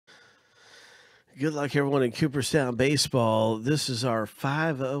Good luck, everyone, in Cooperstown baseball. This is our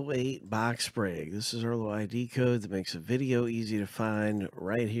 508 box break. This is our little ID code that makes a video easy to find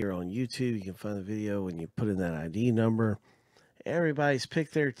right here on YouTube. You can find the video when you put in that ID number. Everybody's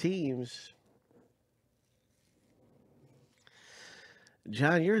picked their teams.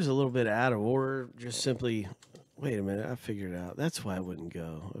 John, yours is a little bit out of order. Just simply, wait a minute, I figured it out. That's why I wouldn't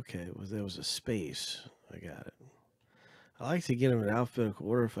go. Okay, well, there was a space. I got it. I like to get them in alphabetical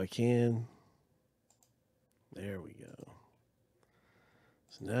order if I can. There we go.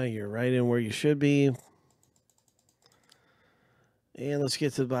 So now you're right in where you should be. And let's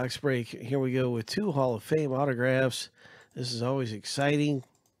get to the box break. Here we go with 2 Hall of Fame autographs. This is always exciting.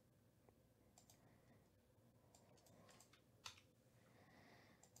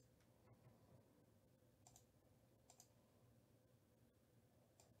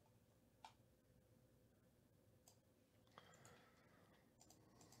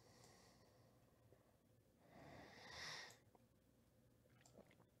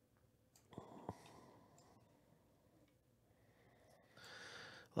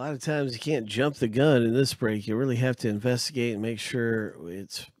 A lot of times you can't jump the gun in this break. You really have to investigate and make sure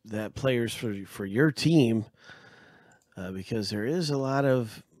it's that player's for your team, because there is a lot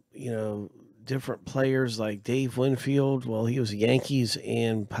of different players like Dave Winfield. Well, he was Yankees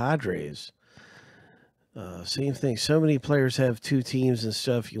and Padres. Same thing. So many players have 2 teams and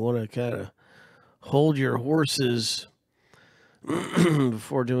stuff. You want to kind of hold your horses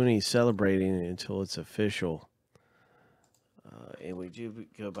before doing any celebrating until it's official. And we do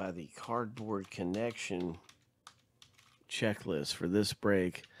go by the cardboard connection checklist for this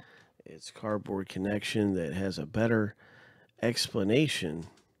break. It's cardboard connection that has a better explanation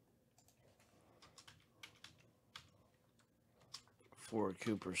for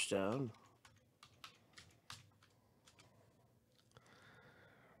Cooperstown.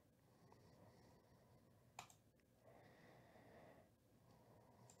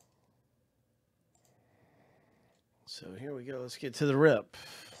 So here we go. Let's get to the rip.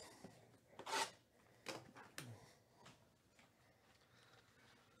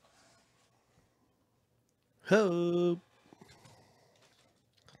 Ho!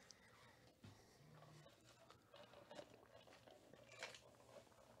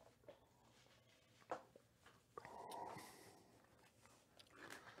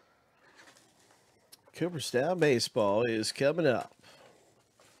 Cooperstown baseball is coming up.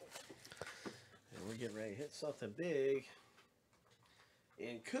 And we're getting ready to hit something big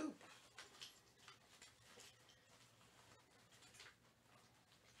in Coop.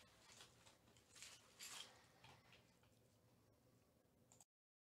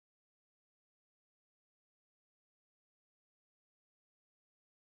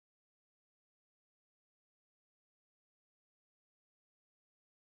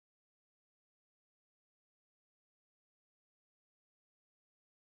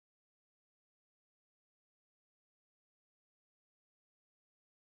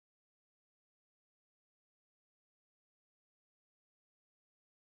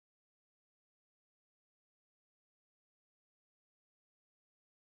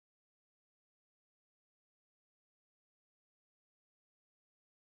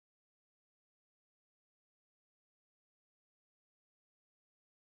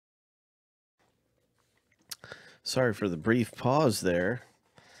 Sorry for the brief pause there.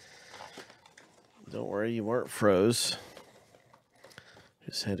 Don't worry, you weren't froze.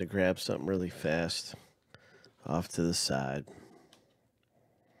 Just had to grab something really fast off to the side.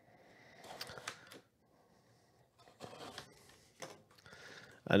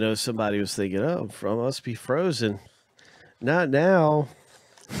 I know somebody was thinking, oh, I must be frozen. Not now.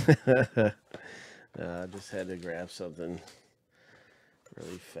 I just had to grab something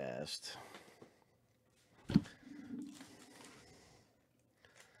really fast.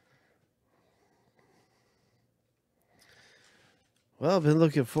 Well, I've been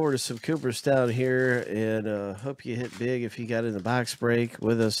looking forward to some Cooperstown here, and hope you hit big if you got in the box break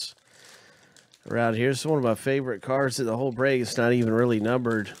with us around here. It's one of my favorite cards in the whole break. It's not even really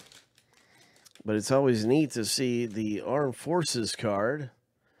numbered, but it's always neat to see the Armed Forces card.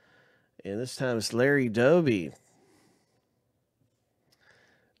 And this time it's Larry Doby.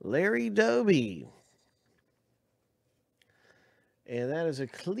 Larry Doby. And that is a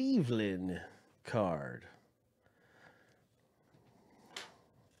Cleveland card.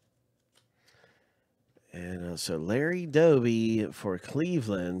 And so Larry Doby for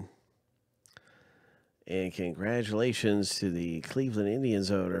Cleveland. And congratulations to the Cleveland Indians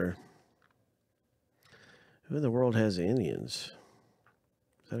owner. Who in the world has Indians?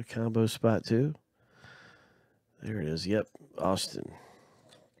 Is that a combo spot too? There it is. Yep, Austin.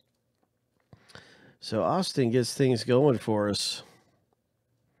 So Austin gets things going for us.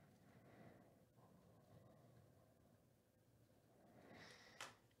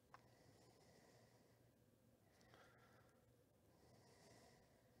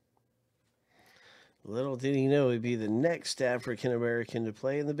 Little did he know he'd be the next African American to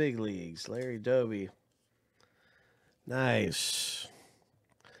play in the big leagues. Larry Doby. Nice.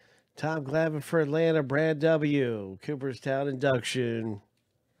 Tom Glavine for Atlanta. Brad W. Cooperstown induction.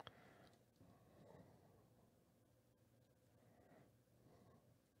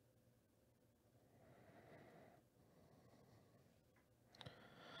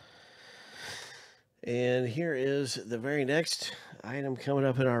 And here is the very next item coming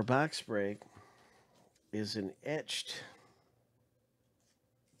up in our box break is an etched.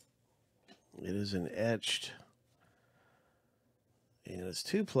 It is an etched. And it's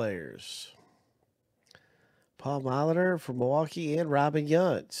two players. Paul Molitor from Milwaukee and Robin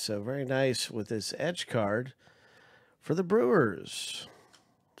Yount. So very nice with this etch card for the Brewers.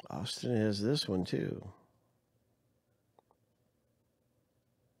 Austin has this one too.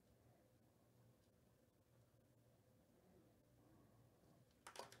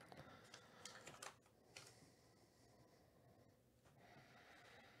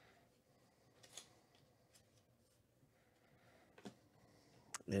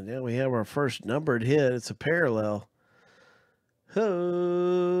 And now we have our first numbered hit. It's a parallel.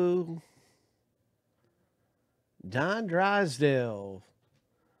 Ho! Don Drysdale.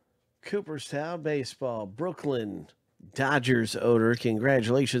 Cooperstown baseball. Brooklyn Dodgers owner.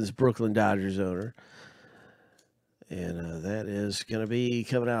 Congratulations, Brooklyn Dodgers owner. And that is going to be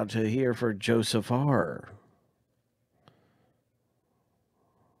coming out to here for Joseph R.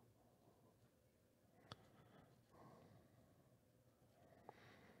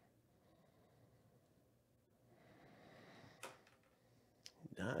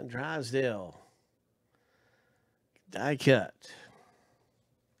 Don Drysdale. Die cut.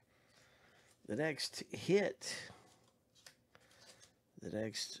 The next hit. The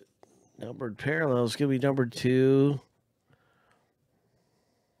next numbered parallel is going to be number 2.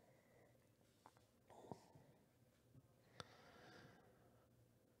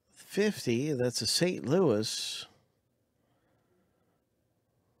 $50, and that's a St. Louis.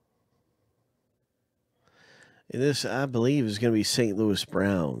 And this, I believe, is going to be St. Louis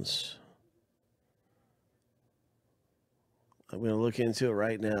Browns. I'm going to look into it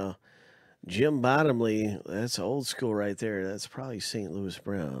right now. Jim Bottomley, that's old school right there. That's probably St. Louis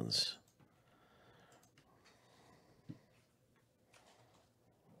Browns.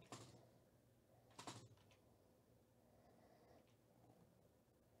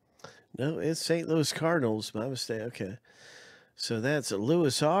 No, it's St. Louis Cardinals. My mistake. Okay. So that's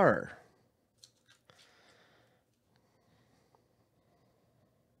Lewis R.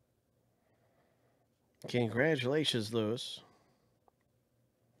 Congratulations, Lewis.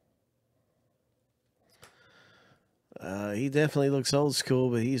 He definitely looks old school,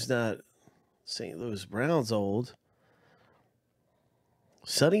 but he's not St. Louis Browns old.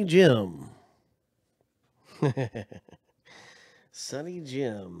 Sonny Jim. Sonny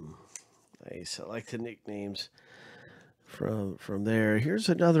Jim. Nice. I like the nicknames from there. Here's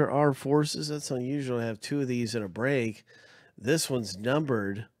another R Forces. That's unusual to have 2 of these in a break. This one's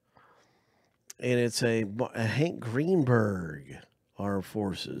numbered, and it's a Hank Greenberg R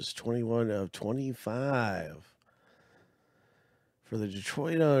Forces, 21 of 25. For the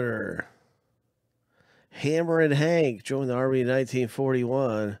Detroit owner, Hammerin' Hank joined the Army in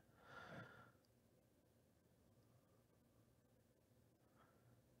 1941.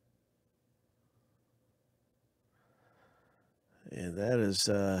 And that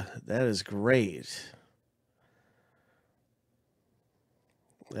is great.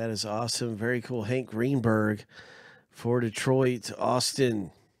 That is awesome. Very cool. Hank Greenberg for Detroit,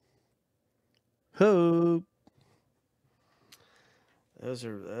 Austin. Hope. Those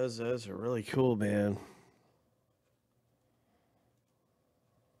are really cool, man.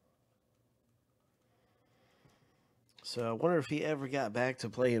 So I wonder if he ever got back to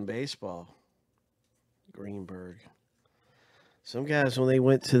playing baseball. Greenberg. Some guys, when they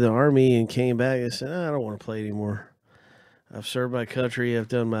went to the Army and came back, they said, I don't want to play anymore. I've served my country. I've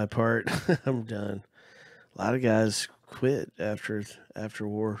done my part. I'm done. A lot of guys quit after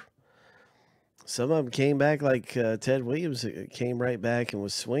war. Some of them came back like Ted Williams came right back and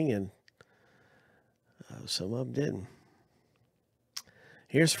was swinging. Some of them didn't.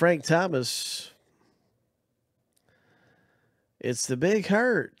 Here's Frank Thomas. It's the big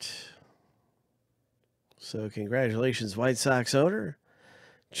hurt. So congratulations, White Sox owner.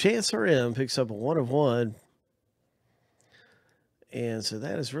 Chancellor M picks up a 1 of 1. And so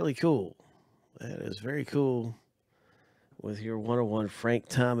that is really cool. That is very cool with your 101 Frank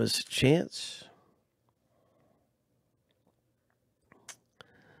Thomas Chance.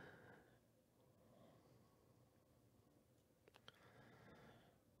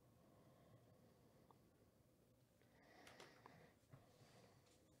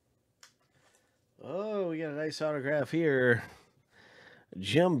 Oh, we got a nice autograph here.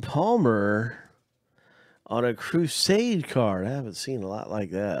 Jim Palmer on a Crusade card. I haven't seen a lot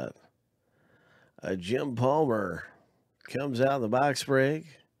like that. Jim Palmer comes out in the box break.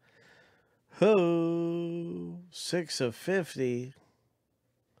 Ho! 6 of 50.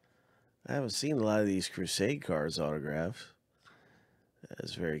 I haven't seen a lot of these Crusade cards autographed.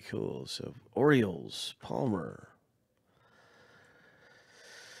 That's very cool. So, Orioles, Palmer.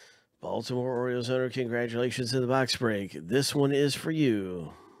 Baltimore Orioles owner, congratulations in the box break. This one is for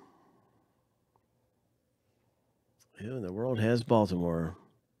you. Who in the world has Baltimore?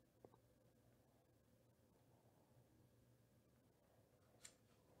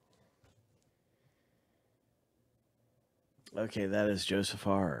 Okay, that is Joseph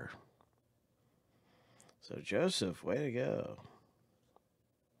R. So, Joseph, way to go.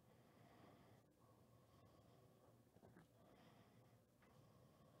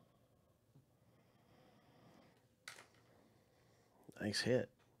 Nice hit.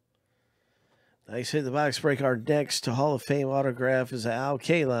 Nice hit the box break. Our next Hall of Fame autograph is Al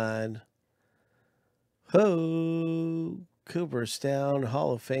Kaline. Ho! Cooperstown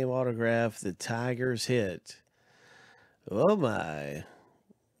Hall of Fame autograph. The Tigers hit. Oh my.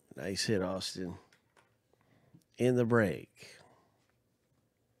 Nice hit, Austin. In the break.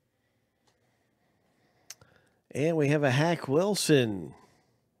 And we have a Hack Wilson.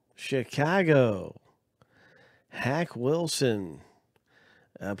 Chicago. Hack Wilson.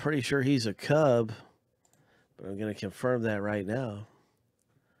 I'm pretty sure he's a Cub, but I'm going to confirm that right now.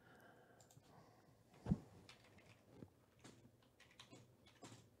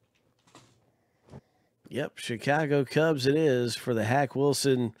 Yep, Chicago Cubs it is for the Hack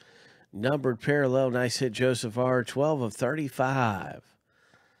Wilson numbered parallel. Nice hit, Joseph R. 12 of 35.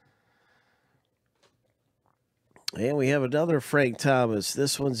 And we have another Frank Thomas.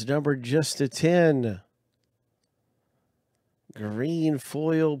 This one's numbered just to 10. Green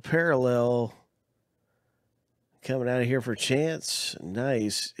foil parallel. Coming out of here for Chance.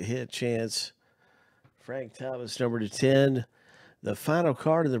 Nice hit, Chance. Frank Thomas, number to 10. The final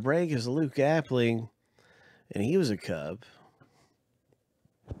card of the break is Luke Appling, and he was a Cub.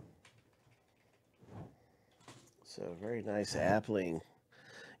 So, very nice Appling.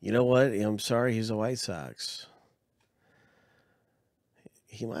 You know what? I'm sorry, he's a White Sox.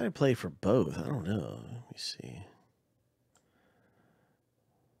 He might have played for both. I don't know. Let me see.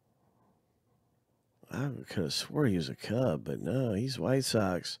 I could have swore he was a Cub, but no, he's White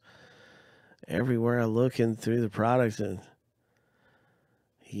Sox. Everywhere I look in through the product, and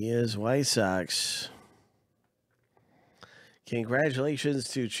he is White Sox. Congratulations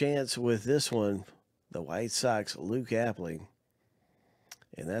to Chance with this one, the White Sox, Luke Appling.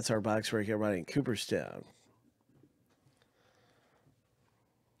 And that's our box break, everybody, in Cooperstown.